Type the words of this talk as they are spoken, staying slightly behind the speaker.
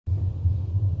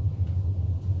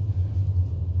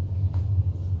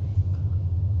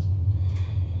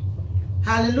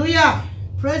Hallelujah.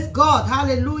 Praise God.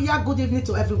 Hallelujah. Good evening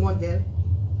to everyone there.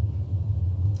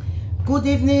 Good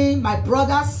evening, my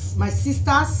brothers, my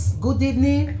sisters. Good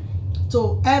evening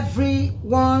to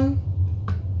everyone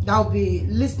that will be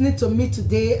listening to me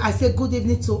today. I say good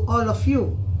evening to all of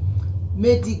you.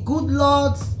 May the good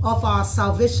Lord of our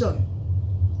salvation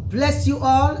bless you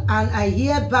all, and I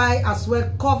hereby as well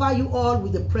cover you all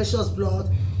with the precious blood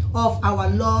of our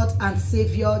Lord and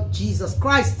Savior Jesus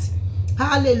Christ.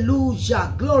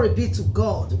 Hallelujah. Glory be to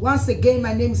God. Once again,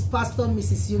 my name is Pastor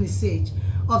Mrs. Eunice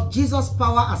of Jesus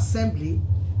Power Assembly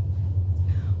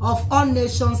of All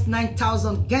Nations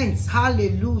 9000 Gent.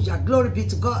 Hallelujah. Glory be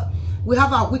to God. We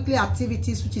have our weekly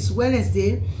activities, which is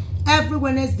Wednesday. Every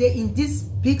Wednesday in this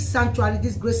big sanctuary,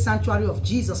 this great sanctuary of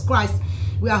Jesus Christ,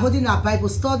 we are holding our Bible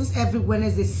studies every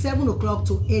Wednesday, 7 o'clock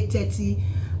to 8:30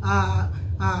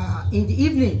 in the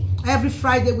evening. Every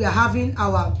Friday, we are having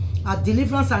our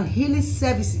deliverance and healing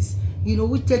services,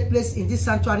 which take place in this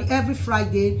sanctuary every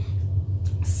Friday,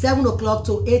 7 o'clock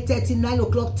to 8:30, 9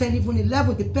 o'clock, 10, even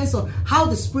 11, depends on how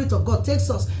the Spirit of God takes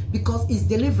us, because it's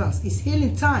deliverance, it's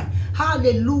healing time.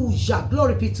 Hallelujah.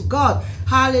 Glory be to God.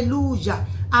 Hallelujah.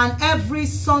 And every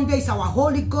Sunday is our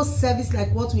Holy Ghost service,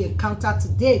 like what we encountered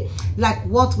today, like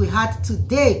what we had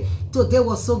today. Today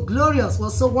was so glorious,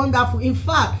 was so wonderful. In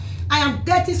fact, I am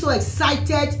getting so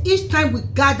excited each time we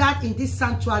gathered in this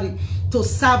sanctuary to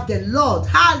serve the Lord.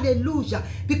 Hallelujah.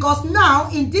 Because now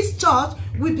in this church,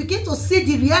 we begin to see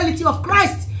the reality of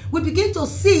Christ. We begin to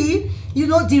see,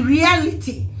 the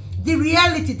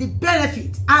reality, the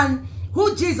benefit, and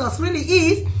who Jesus really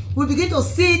is. We begin to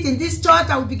see it in this church,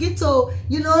 and we begin to,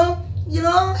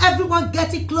 everyone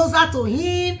getting closer to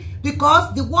him,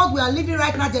 because the world we are living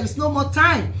right now, there is no more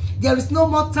time. There is no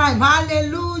more time.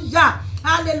 Hallelujah.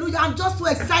 Hallelujah. I'm just so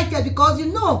excited, because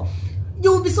you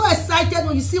will be so excited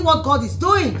when you see what God is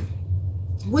doing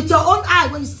with your own eye,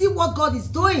 when you see what God is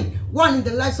doing, one, in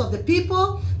the lives of the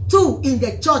people, two, in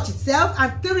the church itself,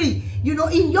 and three,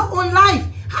 in your own life.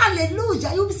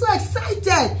 Hallelujah. You'll be so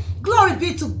excited. Glory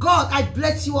be to God. I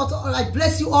bless you all. I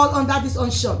bless you all under this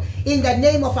unction, in the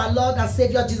name of our Lord and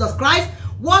Savior Jesus Christ.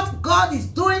 What God is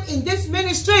doing in this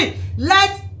ministry,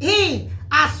 let him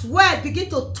as well begin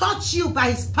to touch you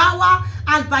by his power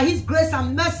and by his grace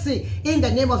and mercy, in the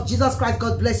name of Jesus Christ.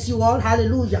 God bless you all.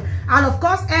 Hallelujah. And of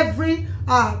course, every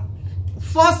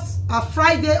first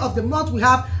Friday of the month, we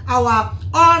have our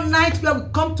all night where we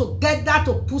come together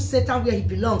to put Satan where he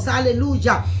belongs.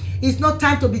 Hallelujah. It's not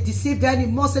time to be deceived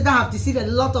anymore. Satan have deceived a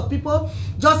lot of people.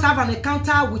 Just have an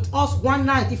encounter with us one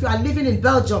night. If you are living in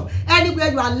Belgium,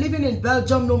 anywhere you are living in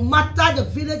Belgium, no matter the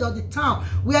village or the town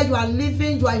where you are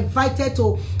living, you are invited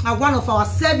to one of our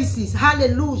services.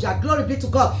 Hallelujah. Glory be to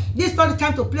God. This is not the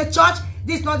time to play church.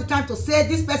 This is not the time to say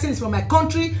this person is from my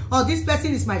country, or this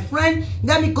person is my friend.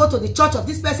 Let me go to the church of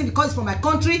this person because it's from my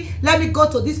country. Let me go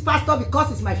to this pastor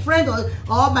because it's my friend,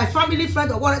 or my family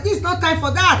friend, or whatever. This is not time for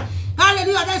that.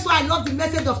 Hallelujah. That's why I love the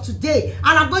message of today.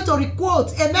 And I'm going to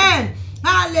requote. Amen.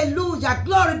 Hallelujah.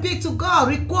 Glory be to God.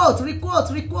 Requote.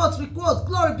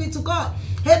 Glory be to God.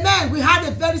 Amen. We had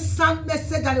a very sound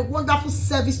message and a wonderful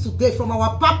service today from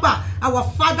our Papa, our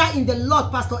Father in the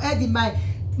Lord, Pastor Eddie,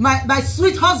 my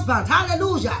sweet husband.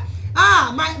 Hallelujah.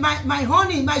 My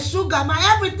honey, my sugar,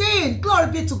 my everything.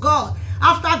 Glory be to God.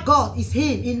 After God is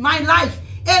him in my life.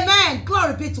 Amen.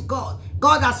 Glory be to God.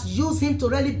 God has used him to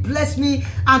really bless me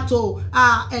and to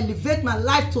elevate my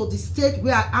life to the state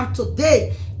where I am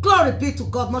today. Glory be to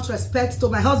God. Much respect to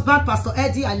my husband, Pastor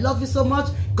Eddie. I love you so much.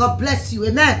 God bless you.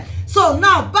 Amen. So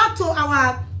now back to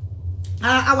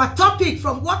our topic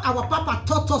from what our Papa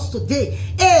taught us today.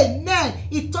 Amen.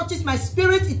 It touches my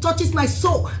spirit, it touches my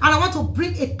soul, and I want to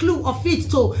bring a clue of it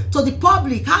to the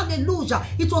public. Hallelujah.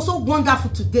 It was so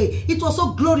wonderful today. It was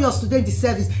so glorious today in the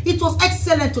service. It was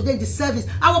excellent today in the service.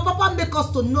 Our Papa make us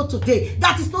to know today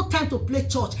that it's not time to play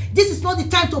church. This is not the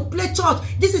time to play church.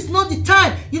 This is not the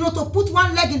time, to put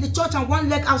one leg in the church and one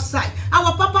leg outside.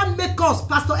 Our Papa make us,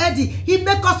 Pastor Eddie, he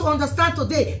make us to understand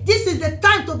today, this is the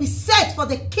time to be set for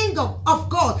the kingdom of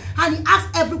God. And he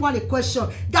asked everyone a question,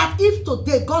 that if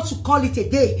today God should call it a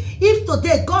day, if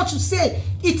today God should say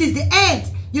it is the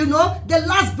end, the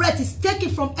last breath is taken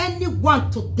from anyone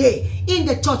today in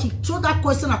the church, he threw that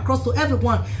question across to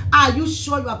everyone. Are you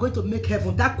sure you are going to make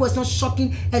heaven? That question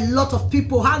shocking a lot of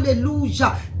people.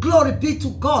 Hallelujah. Glory be to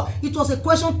God. It was a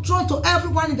question thrown to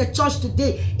everyone in the church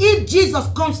today. If Jesus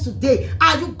comes today,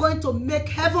 are you going to make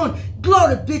heaven?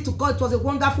 Glory be to God. It was a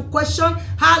wonderful question.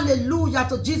 Hallelujah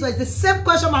to Jesus. It's the same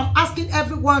question I'm asking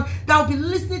everyone that will be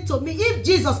listening to me. If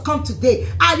Jesus comes today,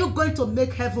 are you going to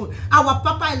make heaven? Our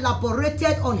Papa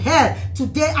elaborated on hell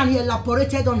today and he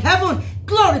elaborated on heaven.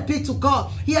 Glory be to God.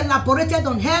 He elaborated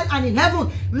on hell and in heaven.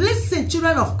 Listen,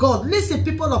 children of God. Listen,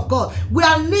 people of God. We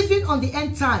are living on the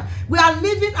end time. We are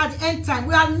living at the end time.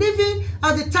 We are living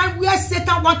at the time where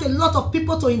Satan wants a lot of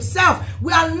people to himself.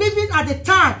 We are living at the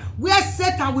time where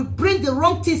Satan will bring the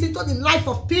wrong things into the life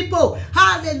of people.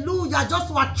 Hallelujah. Just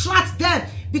to attract them.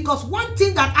 Because one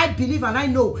thing that I believe and I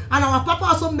know, and our Papa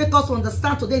also make us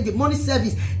understand today in the morning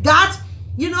service, that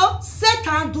you know,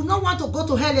 Satan do not want to go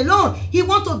to hell alone. He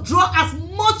wants to draw as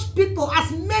much people, as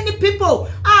many people.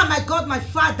 Ah, my God, my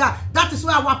Father. That is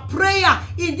why our prayer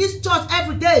in this church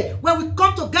every day, when we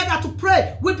come together to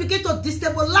pray, we begin to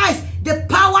destabilize the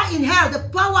power in hell, the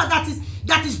power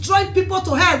that is drawing people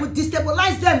to hell. We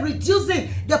destabilize them, reducing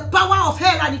the power of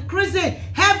hell and increasing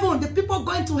heaven, the people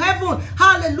going to heaven.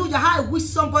 Hallelujah. I wish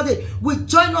somebody will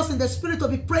join us in the spirit to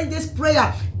be praying this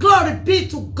prayer. Glory be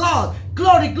to God.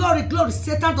 Glory, glory, glory.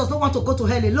 Satan does not want to go to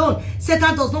hell alone.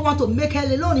 Satan does not want to make hell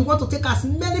alone. He wants to take as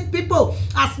many people.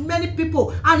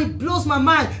 And it blows my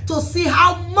mind to see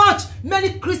how much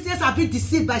many Christians have been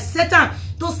deceived by Satan.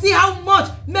 To see how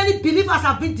much many believers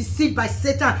have been deceived by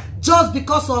Satan just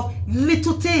because of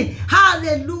little thing.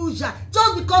 Hallelujah.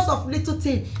 Just because of little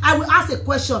thing. I will ask a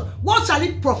question. What shall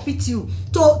it profit you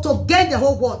to gain the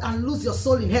whole world and lose your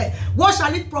soul in hell? What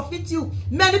shall it profit you?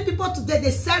 Many people today,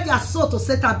 they sell their soul to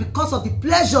Satan because of the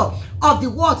pleasure of the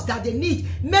world that they need.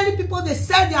 Many people, they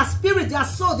sell their spirit, their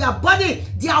soul, their body,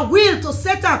 their will to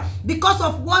Satan because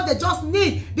of what they just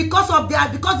need, because they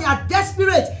are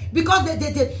desperate, because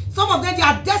some of them, they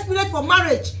are desperate for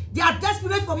marriage. They are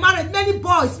desperate for marriage. Many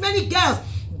boys, many girls,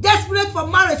 desperate for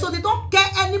marriage, so they don't care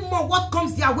anymore what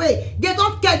comes their way. They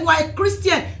don't care. You are a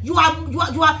Christian, you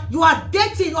are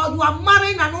dating or you are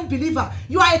marrying an unbeliever.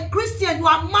 You are a Christian, you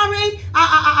are marrying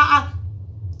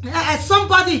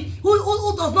somebody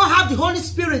who does not have the Holy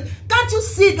Spirit. Can't you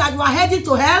see that you are heading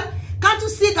to hell? Can't you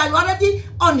see that you are already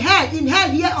on hell, in hell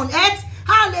here on earth?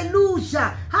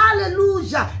 Hallelujah.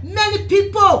 Hallelujah. Many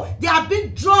people, they have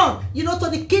been drawn, you know, to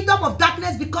the kingdom of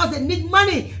darkness because they need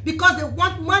money, because they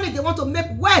want money, they want to make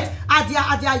wealth.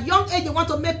 At their young age, they want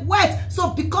to make wealth. So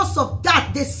because of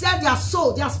that, they sell their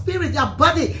soul, their spirit, their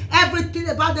body, everything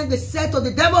about them, they sell to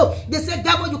the devil. They say,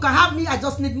 devil, you can have me, I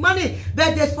just need money.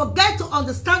 But they forget to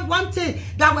understand one thing,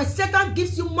 that when Satan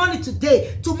gives you money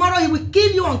today, tomorrow he will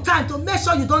kill you on time to make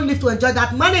sure you don't live to enjoy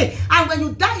that money. And when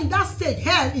you die in that state,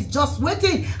 hell is just waiting.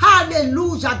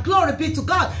 Hallelujah. Glory be to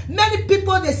God. Many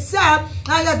people, they sell,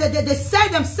 they sell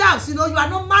themselves. You know, you are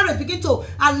not married, begin to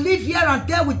live here and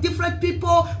there with different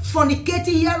people,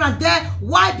 fornicating here and there.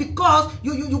 Why? Because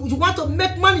you want to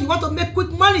make money, you want to make quick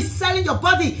money, selling your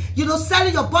body, you know,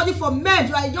 selling your body for men.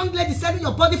 You are a young lady selling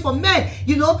your body for men,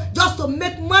 you know, just to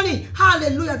make money.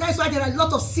 Hallelujah. That's why there are a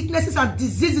lot of sicknesses and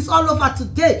diseases all over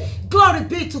today. Glory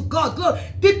be to God. Glory.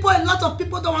 A lot of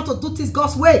people don't want to do things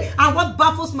God's way. And what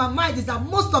baffles my mind is that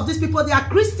most of these people, they are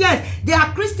Christians. They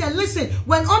are Christians. Listen,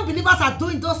 when unbelievers are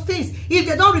doing those things, if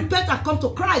they don't repent and come to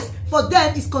Christ, for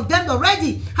them is condemned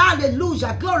already.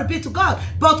 Hallelujah. Glory be to God.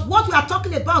 But what we are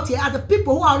talking about here are the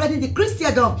people who are already in the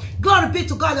Christendom. Glory be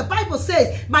to God. The Bible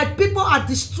says, my people are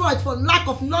destroyed for lack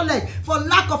of knowledge. For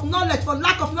lack of knowledge. For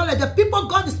lack of knowledge. The people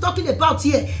God is talking about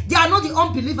here, they are not the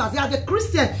unbelievers. They are the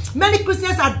Christians. Many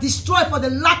Christians are destroyed for the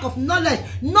lack of knowledge.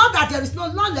 Not that there is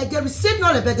no knowledge. They receive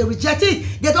knowledge, but they reject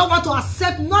it. They don't want to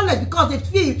accept knowledge because they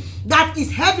feel that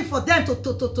is heavy for them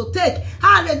to take.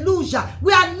 Hallelujah.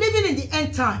 We are living in the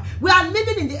end time. We are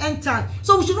living in the end time.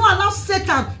 So we should not allow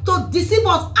Satan to deceive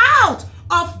us out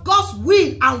of God's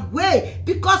will and way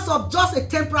because of just a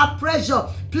temporal pleasure.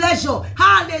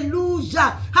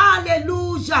 Hallelujah.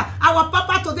 Hallelujah. Our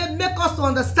Papa today make us to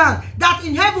understand that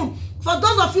in heaven, for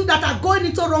those of you that are going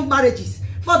into wrong marriages,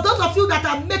 for those of you that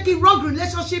are making wrong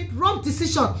relationship, wrong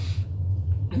decision,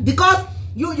 because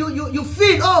you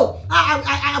feel, oh,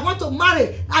 I want to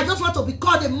marry. I just want to be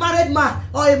called a married man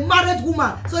or a married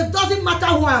woman. So it doesn't matter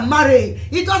who I'm marrying.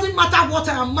 It doesn't matter what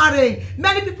I am marrying.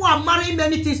 Many people are marrying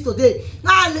many things today.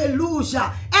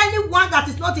 Hallelujah. Anyone that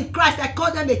is not in Christ, I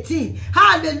call them a teen.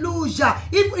 Hallelujah.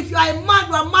 If you are a man,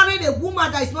 you are marrying a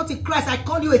woman that is not in Christ, I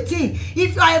call you a teen.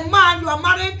 If you are a man, you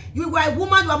are a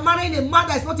woman, you are marrying a man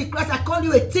that is not in Christ, I call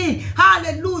you a teen.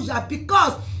 Hallelujah.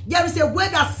 Because there is a way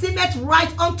that seemeth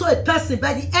right unto a person,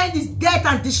 but the end is death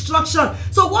and destruction.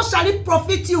 So what shall it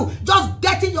profit you? Just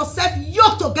getting yourself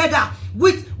yoked together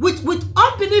with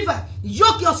unbeliever.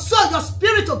 Yoke your soul, your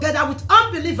spirit together with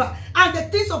unbeliever. And the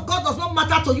things of God does not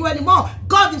matter to you anymore.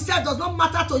 God himself does not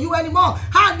matter to you anymore.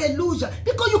 Hallelujah.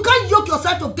 Because you can't yoke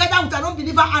yourself together with an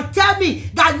unbeliever and tell me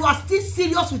that you are still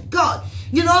serious with God.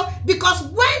 You know, because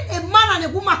when a man and a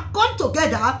woman come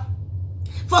together,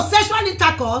 for sexual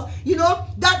intercourse, you know,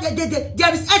 that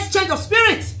there is exchange of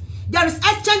spirit. There is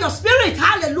exchange of spirit.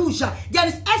 Hallelujah. There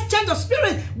is exchange of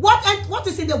spirit. What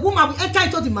is in the woman will enter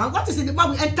into the man. What is in the man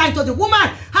will enter into the woman.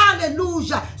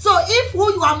 Hallelujah. So if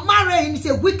who you are marrying is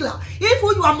a wiggler, if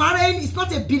who you are marrying is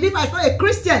not a believer, it's not a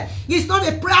Christian, it's not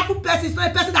a prayerful person, it's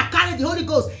not a person that carries the Holy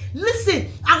Ghost. Listen,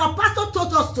 our pastor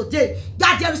taught us today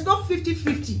that there is no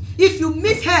 50-50. If you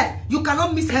miss hell, you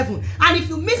cannot miss heaven. And if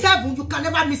you miss heaven, you can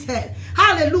never miss hell.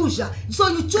 Hallelujah. So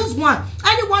you choose one.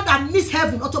 Anyone that miss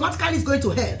heaven automatically is going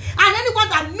to hell. And anyone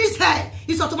that miss hell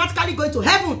is automatically going to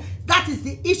heaven. That is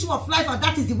the issue of life, and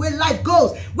that is the way life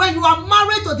goes. When you are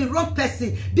married to the wrong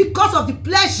person because of the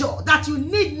pleasure that you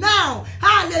need now,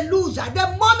 hallelujah,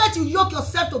 the moment you yoke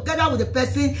yourself together with the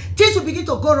person, things will begin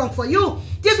to go wrong for you.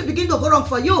 Things will begin to go wrong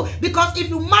for you. Because if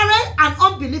you marry an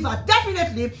unbeliever,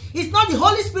 definitely it's not the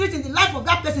Holy Spirit in the life of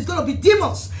that person. It's going to be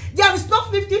demons. There is no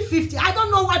 50-50. I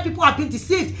don't know why people have been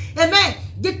deceived. Amen.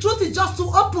 The truth is just too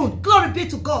open. Glory be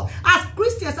to God. As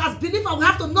Christians, as believers, we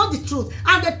have to know the truth.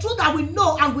 And the truth that we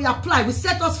know and we apply will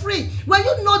set us free. When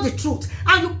you know the truth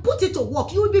and you put it to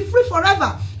work, you will be free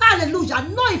forever. Hallelujah.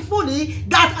 Knowing fully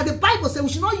that the Bible says we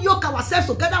should not yoke ourselves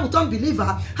together with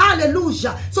unbelievers.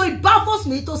 Hallelujah. So it baffles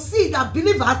me to see that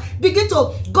believers begin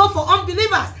to go for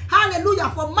unbelievers.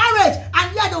 Hallelujah. For marriage.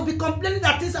 And yet they'll be complaining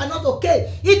that things are not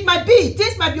okay. It might be.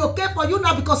 Things might be okay for you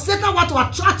now because Satan wants to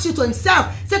attract you to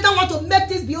himself. Satan wants to make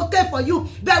things be okay for you.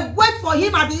 But wait for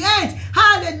him at the end.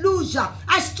 Hallelujah.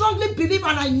 I strongly believe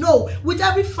and I know with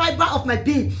every fiber of my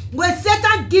being, when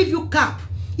Satan gives you cap,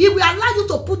 he will allow you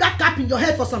to put that cap in your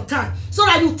head for some time so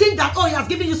that you think that, oh, he has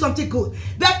given you something good.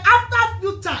 But after a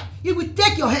few times, he will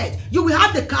take your head. You will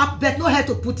have the cap, but no head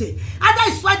to put it. And that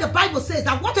is why the Bible says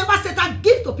that whatever Satan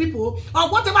gives to people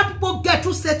or whatever people get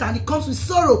through Satan, it comes with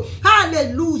sorrow.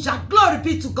 Hallelujah. Glory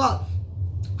be to God.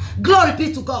 Glory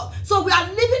be to God. So we are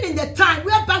living in the time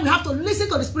whereby we have to listen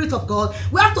to the Spirit of God.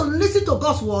 We have to listen to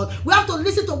God's word. We have to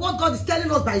listen to what God is telling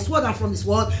us by his word and from his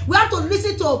word. We have to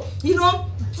listen to, you know,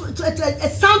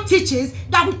 sound teachings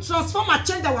that will transform and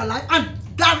change our life and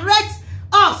direct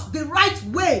us the right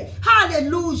way.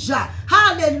 Hallelujah.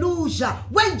 Hallelujah.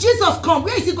 When Jesus comes,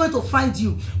 where is he going to find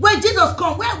you? When Jesus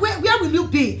comes, where will you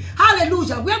be?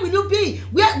 Hallelujah. Where will you be?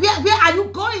 Where are you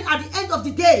going at the end of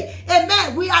the day?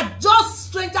 Amen. We are just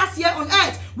strangers here on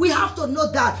earth. We have to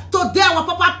know that. Today our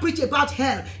Papa preached about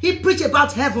hell. He preached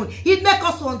about heaven. He make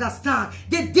us to understand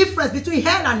the difference between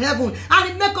hell and heaven. And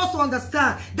he make us to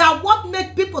understand that what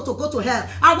make people to go to hell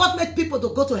and what make people to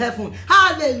go to heaven.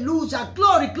 Hallelujah.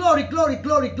 Glory, glory, glory,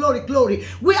 glory, glory, glory.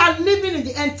 We are living in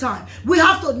the end time. We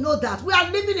have to know that. We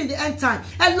are living in the end time.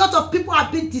 A lot of people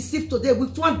are being deceived today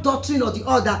with one doctrine or the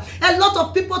other. A lot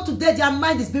of people today, their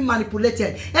mind is being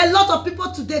manipulated. A lot of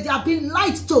people today, they are being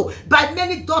lied to by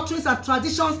many doctrines and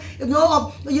traditions,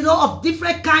 of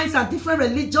different kinds and different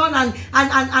religion and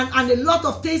a lot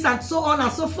of things and so on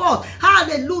and so forth.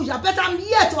 Hallelujah. But I'm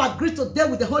here to agree today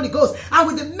with the Holy Ghost and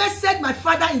with the message my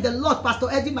father in the Lord, Pastor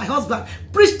Eddie, my husband,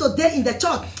 preached today in the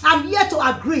church. I'm here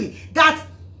to agree that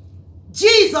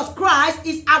Jesus Christ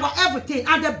is our everything,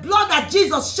 and the blood that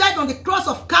Jesus shed on the cross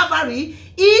of Calvary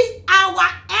is our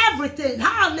everything.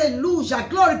 Hallelujah.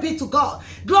 Glory be to God.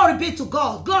 Glory be to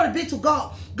God. Glory be to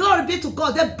God. Glory be to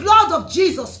God. The blood of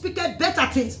Jesus speaketh better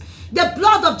things. The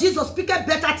blood of Jesus speaketh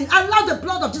better things. Allow the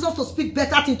blood of Jesus to speak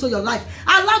better things into your life.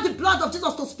 Allow the blood of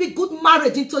Jesus to speak good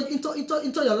marriage into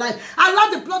your life. Allow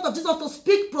the blood of Jesus to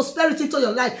speak prosperity into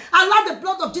your life. Allow the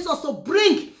blood of Jesus to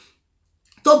bring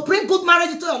good marriage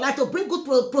into your life, to bring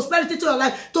good prosperity into your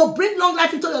life, to bring long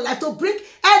life into your life, to bring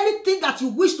anything that you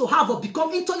wish to have or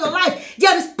become into your life.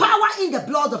 There is power in the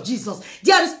blood of Jesus.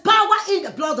 There is power in the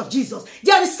blood of Jesus.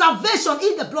 There is salvation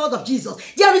in the blood of Jesus.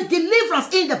 There is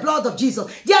deliverance in the blood of Jesus.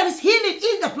 There is healing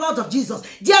in the blood of Jesus.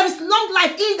 There is long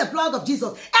life in the blood of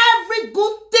Jesus. Every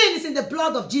good thing is in the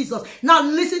blood of Jesus. Now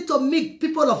listen to me,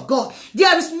 people of God.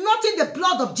 There is nothing the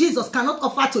blood of Jesus cannot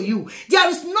offer to you. There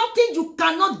is nothing you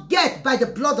cannot get by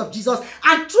the blood of Jesus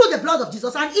and through the blood of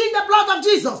Jesus and in the blood of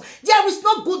Jesus. There is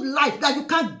no good life that you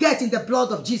can't get in the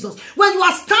blood of Jesus. When you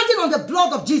are standing on the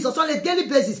blood of Jesus on a daily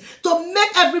basis to make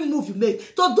every move you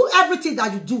make, to do everything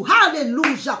that you do,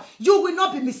 hallelujah, you will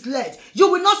not be misled. You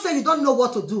will not say you don't know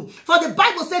what to do. For the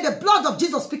Bible says the blood of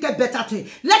Jesus speaketh better things.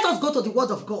 Let us go to the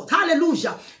word of God.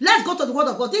 Hallelujah. Let's go to the word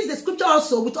of God. This is the scripture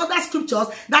also with other scriptures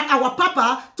that our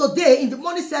Papa today in the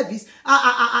morning service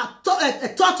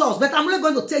taught us. But I'm only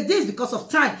going to take this because of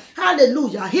time.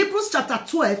 Hallelujah. Hebrews chapter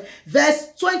 12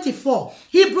 verse 24.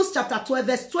 Hebrews chapter 12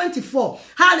 verse 24.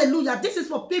 Hallelujah. This is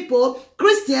for people,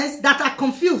 Christians that are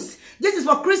confused. This is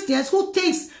for Christians who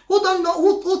don't know,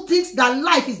 who thinks that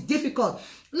life is difficult.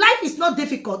 Life is not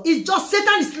difficult. It's just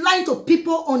Satan is lying to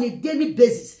people on a daily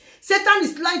basis. Satan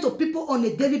is lying to people on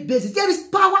a daily basis. There is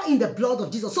power in the blood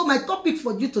of Jesus. So my topic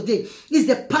for you today is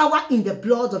the power in the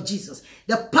blood of Jesus.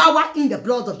 The power in the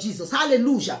blood of Jesus.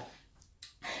 Hallelujah.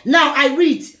 Now I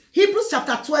read Hebrews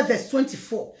chapter 12 verse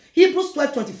 24. Hebrews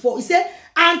 12:24. It says,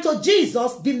 and to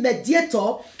Jesus, the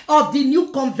mediator of the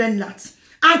new covenant,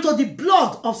 and to the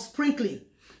blood of sprinkling,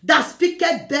 that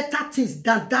speaketh better things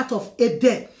than that of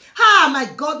Abel. Ah, my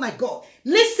God, my God.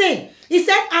 Listen, he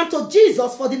said, and to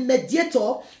Jesus for the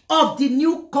mediator of the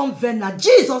new covenant.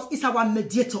 Jesus is our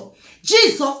mediator.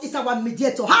 Jesus is our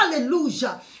mediator.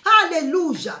 Hallelujah.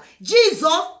 Hallelujah.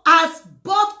 Jesus has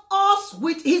bought us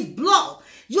with his blood.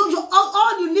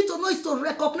 All you need to know is to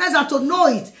recognize and to know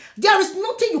it. There is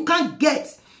nothing you can't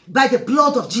get by the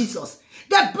blood of Jesus.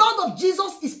 The blood of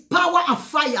Jesus is power and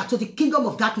fire to the kingdom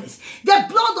of darkness. The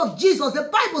blood of Jesus, the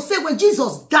Bible says when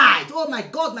Jesus died, oh my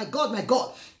God, my God, my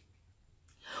God.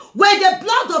 When the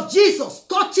blood of Jesus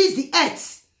touches the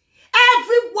earth,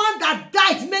 everyone that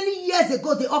died many years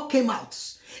ago, they all came out.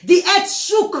 The earth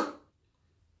shook.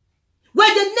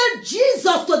 When they nailed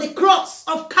Jesus to the cross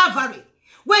of Calvary,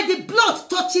 when the blood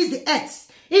touches the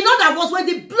earth, in other words, when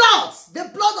the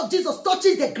blood of Jesus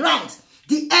touches the ground,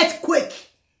 the earth quake.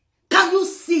 Can you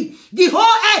see the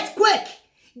whole earthquake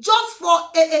just for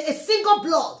a single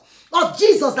blood of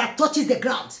Jesus that touches the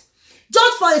ground?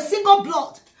 Just for a single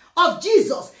blood of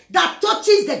Jesus that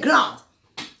touches the ground.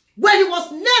 When he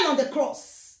was nailed on the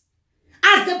cross,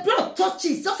 as the blood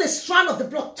touches, just a strand of the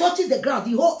blood touches the ground,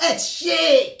 the whole earth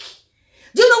shake.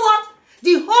 Do you know what?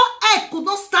 The whole earth could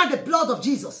not stand the blood of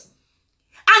Jesus.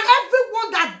 And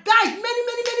everyone that died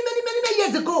many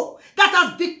years ago, that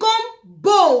has become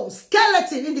bones,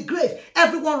 skeleton in the grave,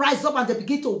 everyone rise up and they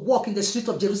begin to walk in the street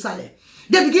of Jerusalem.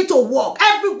 They begin to walk.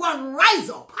 Everyone rise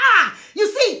up. You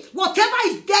see, whatever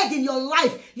is dead in your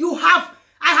life,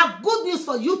 I have good news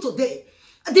for you today.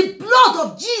 The blood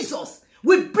of Jesus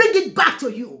will bring it back to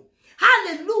you.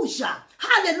 Hallelujah.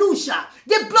 Hallelujah.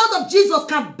 The blood of Jesus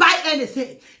can buy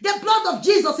anything. The blood of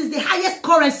Jesus is the highest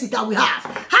currency that we have.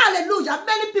 Hallelujah.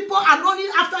 Many people are running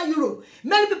after euro.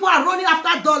 Many people are running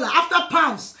after dollar, after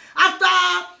pounds, after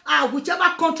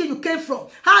whichever country you came from.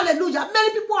 Hallelujah.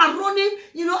 Many people are running,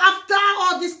 after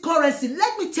all this currency.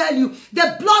 Let me tell you,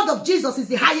 the blood of Jesus is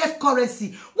the highest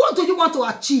currency. What do you want to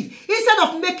achieve? Instead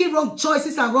of making wrong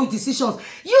choices and wrong decisions,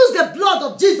 use the blood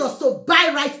of Jesus to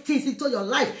buy right things into your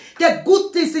life, the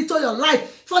good things into your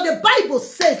life. For the Bible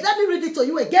says, let me read it to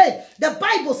you again. The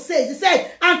Bible says, it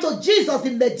said, and to Jesus, the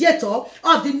mediator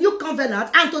of the new covenant,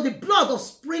 and to the blood of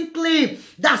sprinkling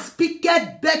that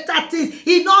speaketh better things.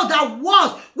 In other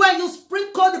words, when you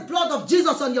sprinkle the blood of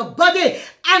Jesus on your body,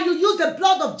 and you use the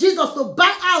blood of Jesus to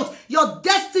buy out your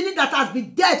destiny that has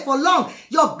been dead for long,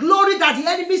 your glory that the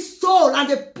enemy stole and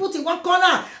they put in one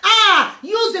corner.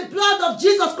 Use the blood of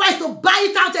Jesus Christ to buy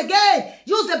it out again.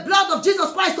 Use the blood of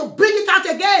Jesus Christ to bring it out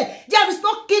again. There is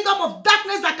no kingdom of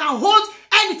darkness that can hold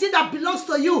anything that belongs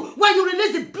to you. When you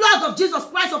release the blood of Jesus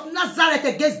Christ of Nazareth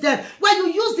against them, when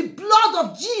you use the blood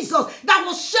of Jesus that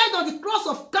was shed on the cross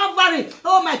of Calvary,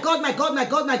 oh my God, my God, my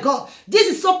God, my God, this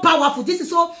is so powerful. This is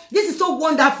so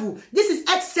wonderful. This is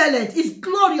excellent. It's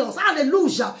glorious.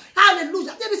 Hallelujah.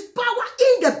 Hallelujah. There is power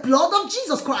in the blood of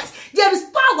Jesus Christ. There is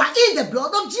power in the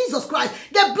blood of Jesus Christ.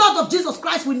 The blood of Jesus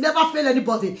Christ will never fail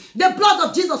anybody. The blood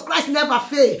of Jesus Christ never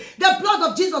fails. The blood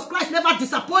of Jesus Christ never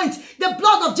disappoints. The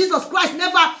blood of Jesus Christ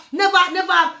never,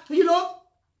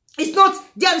 it's not,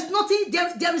 there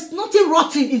is nothing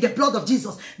rotten in the blood of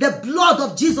Jesus. The blood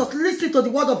of Jesus, listen to the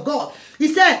word of God. He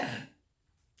said,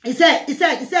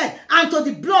 and to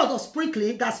the blood of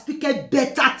sprinkling that speaketh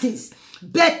better things.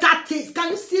 Better things.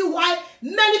 Can you see why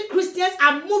many Christians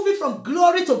are moving from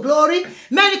glory to glory?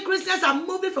 Many Christians are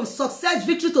moving from success,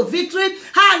 victory to victory.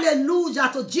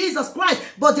 Hallelujah to Jesus Christ.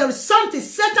 But there is something.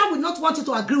 Satan will not want you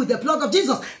to agree with the blood of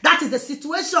Jesus. That is the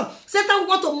situation. Satan will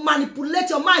want to manipulate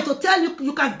your mind to tell you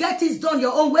you can get things done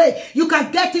your own way. You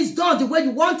can get things done the way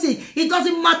you want it. It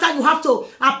doesn't matter. You have to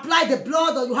apply the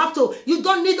blood, or you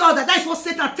don't need all that. That's what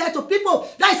Satan tells to people.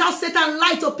 That is how Satan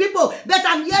lies to people. But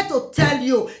I'm here to tell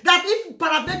you that if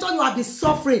peradventure you have been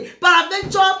suffering, peradventure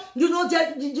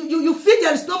you feel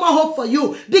there is no more hope for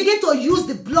you, begin to use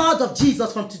the blood of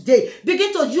Jesus from today.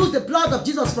 Begin to use the blood of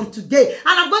Jesus from today. And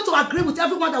I'm going to agree with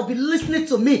everyone that will be listening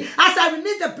to me as I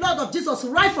release the blood of Jesus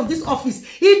right from this office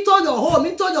into your home,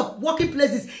 into your working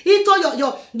places,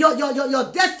 into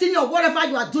your destiny or whatever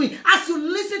you are doing. As you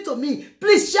listen listening to me,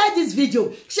 please share this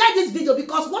video. Share this video,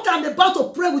 because what I'm about to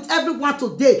pray with everyone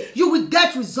today, you will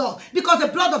get results, because the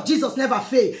blood of Jesus never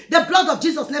fails. The blood of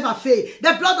Jesus never fails.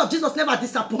 The blood of Jesus never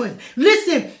disappoints.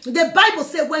 Listen, the Bible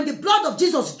says when the blood of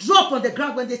Jesus dropped on the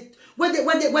ground, when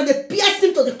they pierced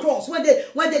him to the cross, when they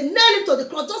nailed him to the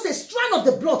cross, just a strand of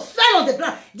the blood fell on the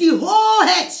ground. The whole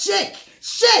head shake.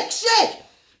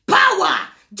 Power.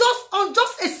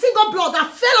 Just a single blood that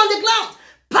fell on the ground.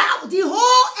 Power. The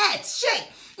whole head shake.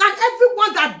 And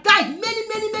everyone that died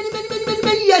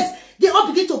many years, they all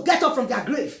begin to get up from their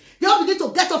grave. They all begin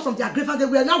to get up from their grave, and they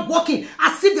were now walking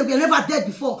as if they were never dead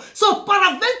before. So,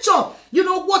 peradventure, you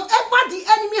know, whatever the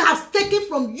enemy has taken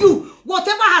from you,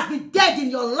 whatever has been dead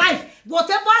in your life,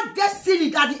 whatever destiny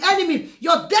that the enemy,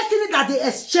 your destiny that they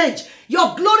exchange,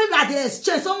 your glory that they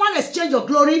exchange, someone exchanged your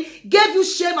glory, gave you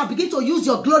shame, and begin to use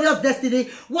your glorious destiny,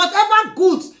 whatever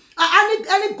goods,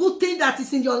 any good thing that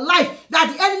is in your life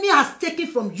that the enemy has taken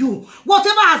from you,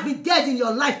 whatever has been dead in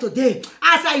your life today,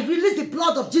 as I release the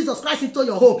blood of Jesus Christ into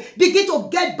your home, begin to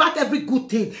get back every good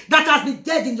thing that has been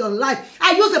dead in your life.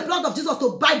 I use the blood of Jesus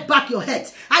to buy back your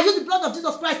head. I use the blood of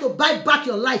Jesus Christ to buy back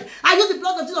your life. I use the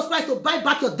blood of Jesus Christ to buy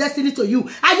back your destiny to you.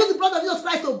 I use the blood of Jesus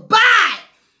Christ to buy,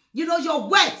 you know, your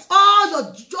wealth, all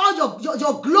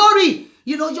your glory,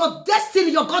 you know, your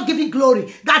destiny, your God-given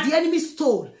glory that the enemy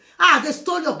stole. They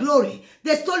stole your glory.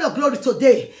 They stole your glory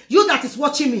today. You that is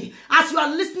watching me, as you are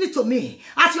listening to me,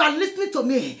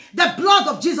 the blood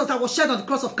of Jesus that was shed on the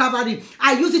cross of Calvary,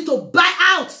 I use it to buy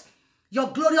out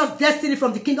your glorious destiny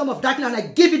from the kingdom of darkness, and I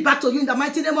give it back to you in the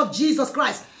mighty name of Jesus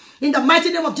Christ. In the mighty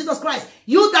name of Jesus Christ.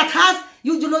 You that has,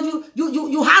 you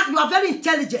are very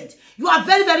intelligent. You are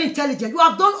very, very intelligent. You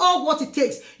have done all what it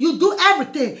takes. You do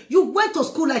everything. You went to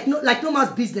school like no man's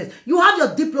business. You have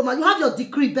your diploma. You have your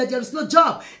degree, but there is no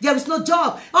job. There is no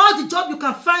job. All the job you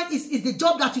can find is the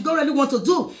job that you don't really want to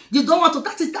do. You don't want to.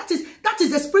 That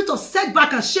is the spirit of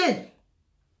setback and shame.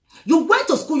 You went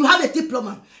to school, you have a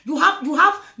diploma. You have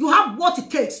what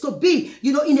it takes to be,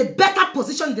 you know, in a better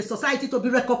position in the society, to be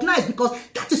recognized, because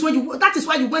that is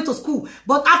why you went to school.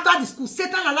 But after the school,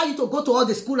 Satan allowed you to go to all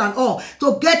the school and all,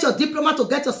 to get your diploma, to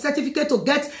get your certificate, to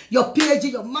get your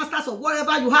PhD, your master's, or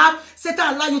whatever you have.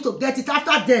 Satan allowed you to get it.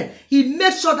 After then, he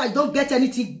makes sure that you don't get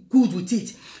anything good with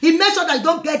it. He makes sure that you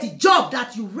don't get the job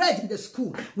that you read in the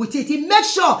school with it. He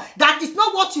makes sure that it's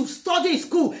not what you study in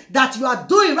school that you are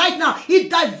doing right now. He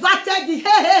diverted the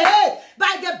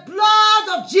by the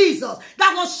blood of Jesus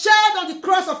that was shed on the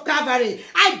cross of Calvary.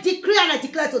 I decree and I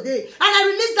declare today, and I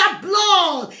release that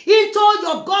blood into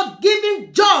your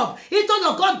God-given job, into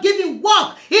your God-given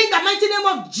work, in the mighty name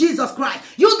of Jesus Christ.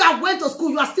 You that went to school,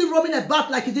 you are still roaming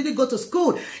about like you didn't go to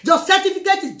school. Your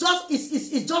certificate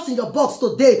is just in your box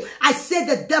today. I say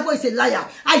the devil is a liar.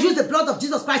 I use the blood of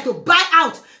Jesus Christ to buy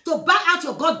out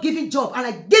your God-given job, and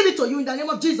I give it to you in the name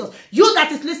of Jesus. You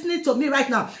that is listening to me right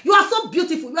now, you are so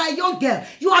beautiful. You are a young girl.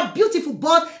 You are beautiful,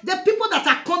 but the people that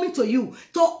are coming to you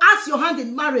to ask your hand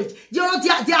in marriage, you know,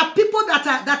 there are people that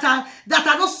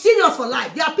are not serious for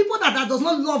life. There are people that does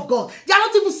not love God. They are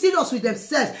not even serious with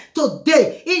themselves.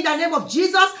 Today, in the name of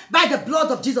Jesus, by the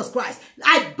blood of Jesus Christ,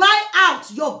 I buy out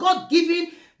your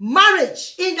God-given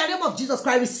marriage in the name of Jesus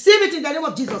Christ. Receive it in the name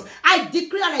of Jesus. I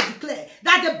decree and I declare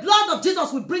that the blood of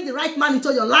Jesus will bring the right man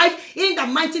into your life in the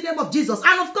mighty name of Jesus.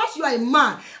 And of course, you are a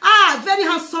man, very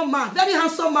handsome man,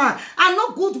 and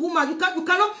no good woman. You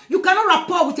cannot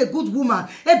rapport with a good woman.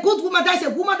 A good woman, that is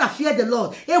a woman that fears the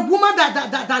Lord, a woman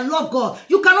that loves God.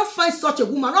 You cannot find such a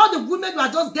woman. All the women you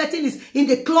are just getting is in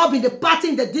the club, in the party,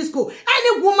 in the disco.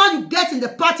 Any woman you get in the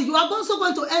party, you are also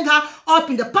going to end her up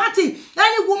in the party.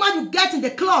 Any woman you get in the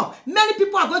club, many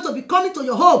people are going to be coming to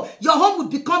your home. Your home would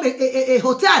become a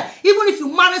hotel. Even if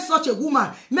you marry such a woman,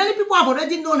 many people have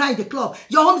already known her in the club.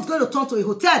 Your home is going to turn to a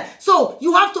hotel. So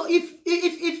you have to,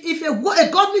 if a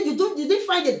godly, you didn't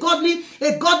find a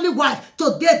godly wife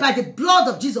today by the blood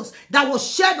of Jesus that was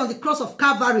shed on the cross of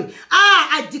Calvary.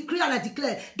 I decree and I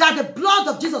declare that the blood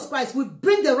of Jesus Christ will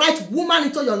bring the right woman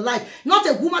into your life, not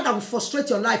a woman that will frustrate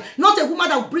your life, not a woman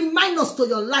that will bring minus to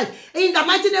your life. In the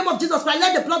mighty name of Jesus Christ,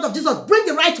 let the blood of Jesus bring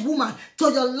the right woman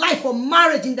to your life for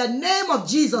marriage in the name of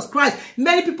Jesus Christ.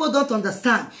 Many people don't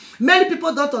understand. Many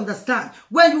people don't understand.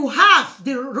 When you have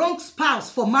the wrong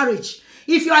spouse for marriage,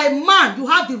 if you are a man, you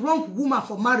have the wrong woman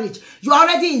for marriage, you are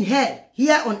already in hell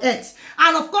here on earth.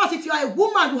 And of course, if you are a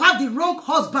woman, you have the wrong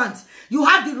husband, you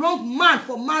have the wrong man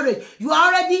for marriage, you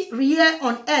are already here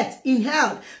on earth in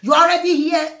hell. You are already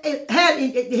here, hell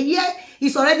here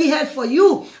is already hell for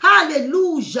you.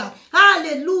 Hallelujah.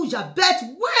 Hallelujah. But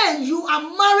when you are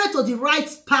married to the right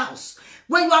spouse,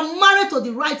 When you are married to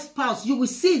the right spouse, you will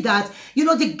see that, you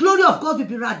know, the glory of God will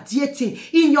be radiating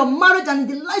in your marriage and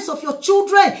in the lives of your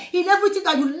children, in everything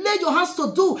that you lay your hands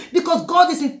to do, because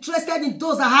God is interested in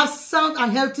those that have sound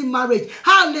and healthy marriage.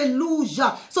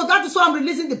 Hallelujah. So that is why I'm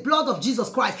releasing the blood of Jesus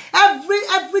Christ.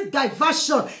 Every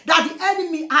diversion that the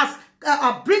enemy has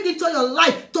bring into your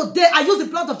life today, I use the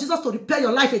blood of Jesus to repair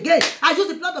your life again. I use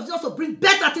the blood of Jesus to bring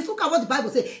better things. Look at what the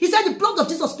Bible says. He said the blood of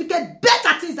Jesus speaketh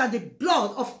better things than the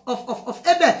blood of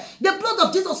Abel. The blood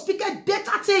of Jesus speaketh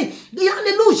better things.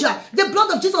 Hallelujah. The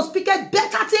blood of Jesus speaketh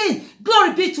better things.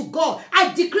 Glory be to God.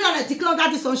 I decree and I declare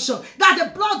that this unction, that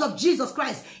the blood of Jesus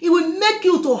Christ, it will make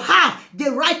you to have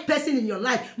the right person in your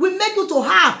life. Will make you to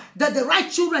have the right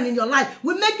children in your life.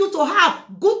 Will make you to have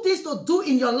good things to do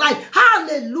in your life.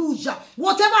 Hallelujah.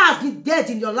 Whatever has been dead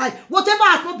in your life, whatever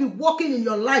has not been working in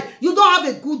your life, you don't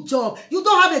have a good job, you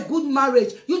don't have a good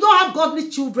marriage, you don't have godly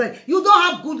children, you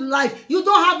don't have good life, you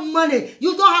don't have money,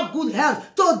 you don't have good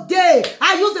health. Today,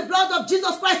 I use the blood of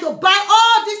Jesus Christ to buy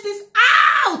all these things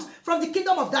out from the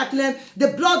kingdom of darkness. The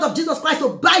blood of Jesus Christ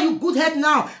will buy you good health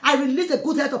now. I release a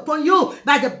good health upon you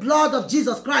by the blood of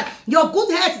Jesus Christ. Your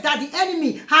good health that the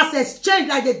enemy has exchanged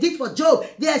like they did for Job,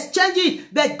 they exchanged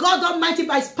it, but God Almighty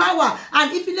by his power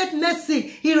and infinite mercy,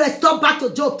 he restored back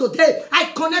to Job. Today, I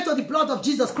connect to the blood of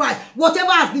Jesus Christ.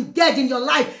 Whatever has been dead in your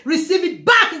life, receive it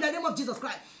back in the name of Jesus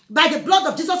Christ. By the blood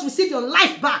of Jesus, receive your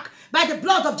life back. By the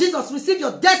blood of Jesus, receive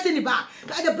your destiny back.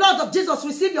 By the blood of Jesus,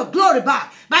 receive your glory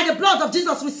back. By the blood of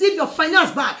Jesus, receive your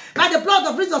finance back. By the blood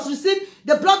of Jesus,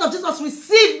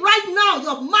 receive right now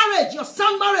your marriage, your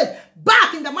sound marriage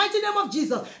back in the mighty name of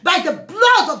Jesus. By the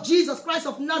blood of Jesus Christ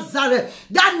of Nazareth,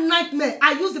 that nightmare,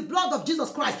 I use the blood of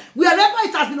Jesus Christ. Wherever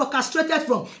it has been orchestrated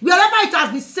from, wherever it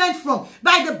has been sent from,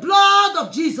 by the blood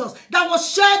of Jesus that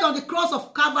was shed on the cross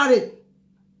of Calvary,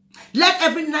 let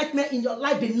every nightmare in your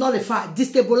life be nullified,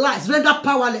 destabilized, rendered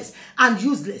powerless and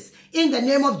useless. In the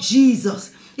name of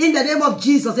Jesus. In the name of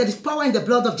Jesus. There is power in the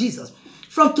blood of Jesus.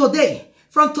 From today,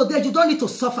 you don't need to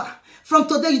suffer. From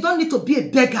today, you don't need to be a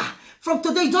beggar. From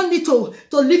today, you don't need to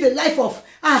live a life of,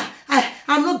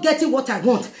 I'm not getting what I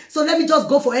want, so let me just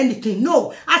go for anything.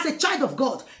 No. As a child of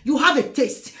God, you have a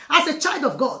taste. As a child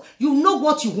of God, you know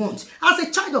what you want. As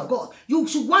a child of God, you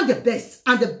should want the best.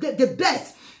 And the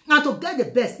best, and to get the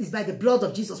best, is by the blood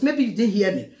of Jesus. Maybe you didn't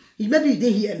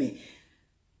hear me.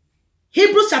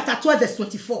 Hebrews chapter 12 verse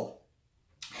 24.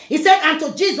 He said, and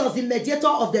to Jesus, the mediator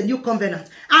of the new covenant,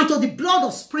 and to the blood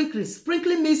of sprinkling.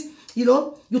 Sprinkling means, you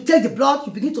know, you take the blood,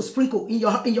 you begin to sprinkle in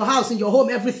your house, in your home,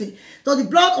 everything. So the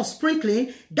blood of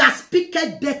sprinkling that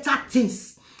speaketh better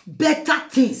things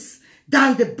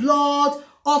than the blood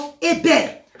of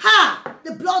Abel.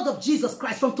 The blood of Jesus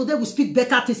Christ from today will speak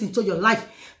better things into your life.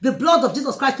 The blood of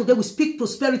Jesus Christ today will speak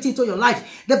prosperity into your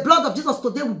life. The blood of Jesus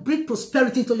today will bring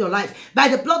prosperity into your life. By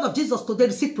the blood of Jesus today,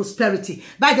 receive prosperity.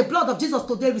 By the blood of Jesus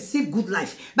today, receive good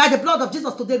life. By the blood of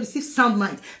Jesus today, receive sound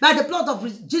mind. By the blood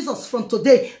of Jesus from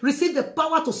today, receive the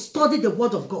power to study the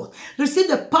word of God. Receive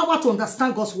the power to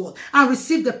understand God's word. And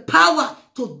receive the power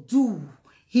to do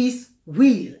his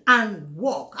will and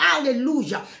walk.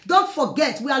 Hallelujah. Don't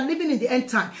forget, we are living in the end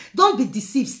time. Don't be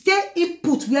deceived. Stay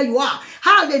input where you are.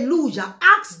 Hallelujah.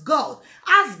 Ask God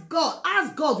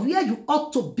where you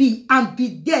ought to be, and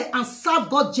be there and serve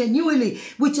God genuinely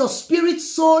with your spirit,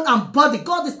 soul, and body.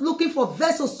 God is looking for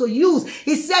vessels to use.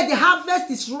 He said the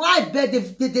harvest is ripe, but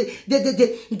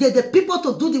the people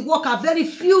to do the work are very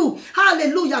few.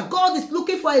 Hallelujah. God is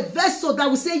looking for a vessel that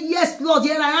will say, yes, Lord,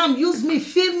 here I am. Use me,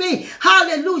 fill me.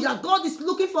 Hallelujah. God is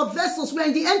looking for vessels. We are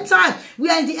in the end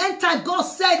time. God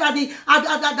said at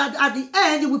the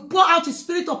end, he will pour out his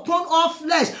spirit upon all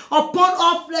flesh.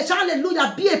 Hallelujah.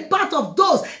 Be a part of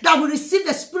those that will receive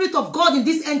the spirit of God in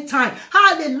this end time.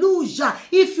 Hallelujah.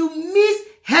 If you miss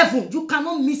heaven, you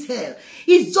cannot miss hell.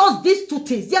 It's just these two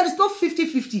things. There is no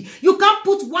 50-50. You can't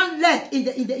put one leg in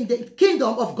the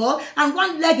kingdom of God and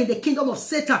one leg in the kingdom of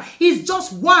Satan. It's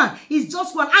just one. It's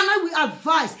just one. And I will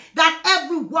advise that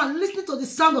everyone listening to the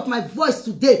sound of my voice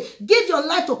today, give your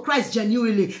life to Christ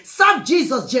genuinely. Serve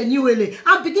Jesus genuinely.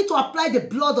 And begin to apply the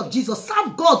blood of Jesus.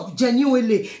 Serve God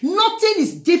genuinely. Nothing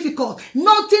is difficult.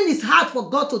 Nothing is hard for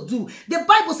God to do. The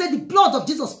Bible said the blood of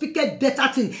Jesus speaketh better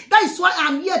things. That is why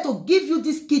I'm here to give you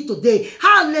this key today.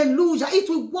 Hallelujah. It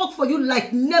will work for you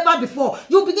like never before.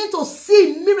 You begin to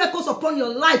see miracles upon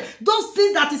your life. Those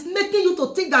things that is making you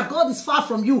to think that God is far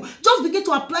from you, just begin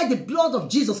to apply the blood of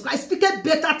Jesus Christ. Speak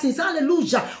better things.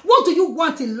 Hallelujah. What do you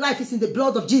want in life is in the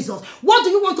blood of Jesus. What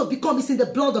do you want to become is in the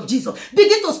blood of Jesus.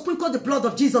 Begin to sprinkle the blood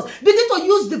of Jesus. Begin to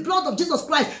use the blood of Jesus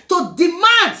Christ to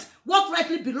demand what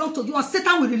rightly belongs to you, and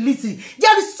Satan will release it.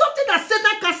 There is something that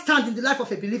Satan can't stand in the life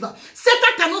of a believer. Satan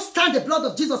cannot stand the blood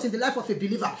of Jesus in the life of a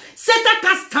believer. Satan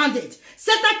can't stand it.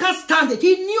 Satan can't stand it.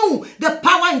 He knew the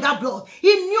power in that blood.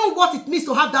 He knew what it means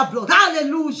to have that blood.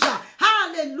 Hallelujah.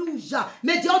 Hallelujah.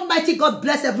 May the Almighty God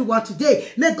bless everyone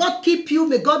today. May God keep you.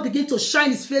 May God begin to shine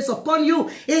his face upon you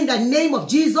in the name of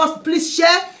Jesus. Please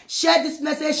share this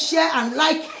message, share and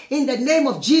like in the name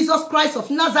of Jesus Christ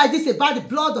of Nazareth. This is about the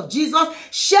blood of Jesus.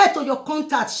 Share to your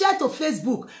contacts, share to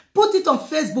Facebook, put it on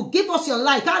Facebook, give us your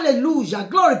like. Hallelujah.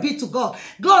 Glory be to God.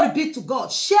 Glory be to God.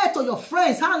 Share to your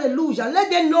friends. Hallelujah. Let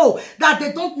them know that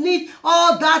they don't need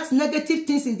all that negative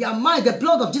things in their mind. The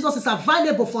blood of Jesus is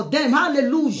available for them.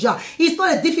 Hallelujah. It's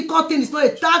not a difficult thing. It's not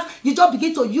a task. You just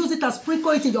begin to use it and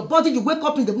sprinkle it in your body. You wake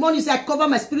up in the morning, you say, I cover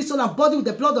my spirit, soul, and body with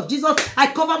the blood of Jesus.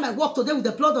 I cover my work today with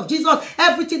the blood of Jesus.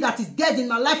 Everything that is dead in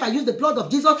my life, I use the blood of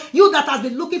Jesus. You that has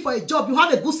been looking for a job, you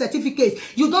have a good certificate.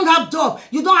 You don't have job.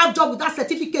 You don't have job with that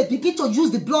certificate. Begin to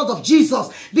use the blood of Jesus.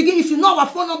 Begin, if you know our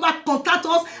phone number, contact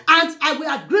us and I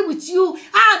will agree with you.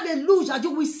 Hallelujah.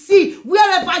 You will see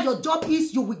wherever your job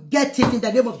is, you will get it in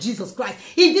the name of Jesus Christ.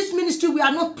 In this ministry, we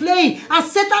are not playing, and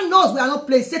Satan knows we are not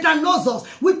playing. Satan knows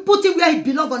us. We put him where he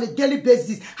belongs on a daily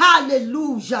basis.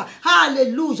 Hallelujah.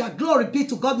 Hallelujah. Glory be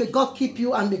to God. May God keep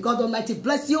you and may God Almighty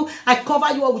bless you. I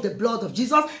cover you all with the blood of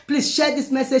Jesus. Please share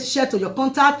this message, share to your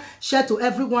contact, share to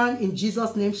everyone in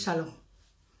Jesus' name. Shalom.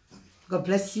 God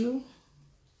bless you.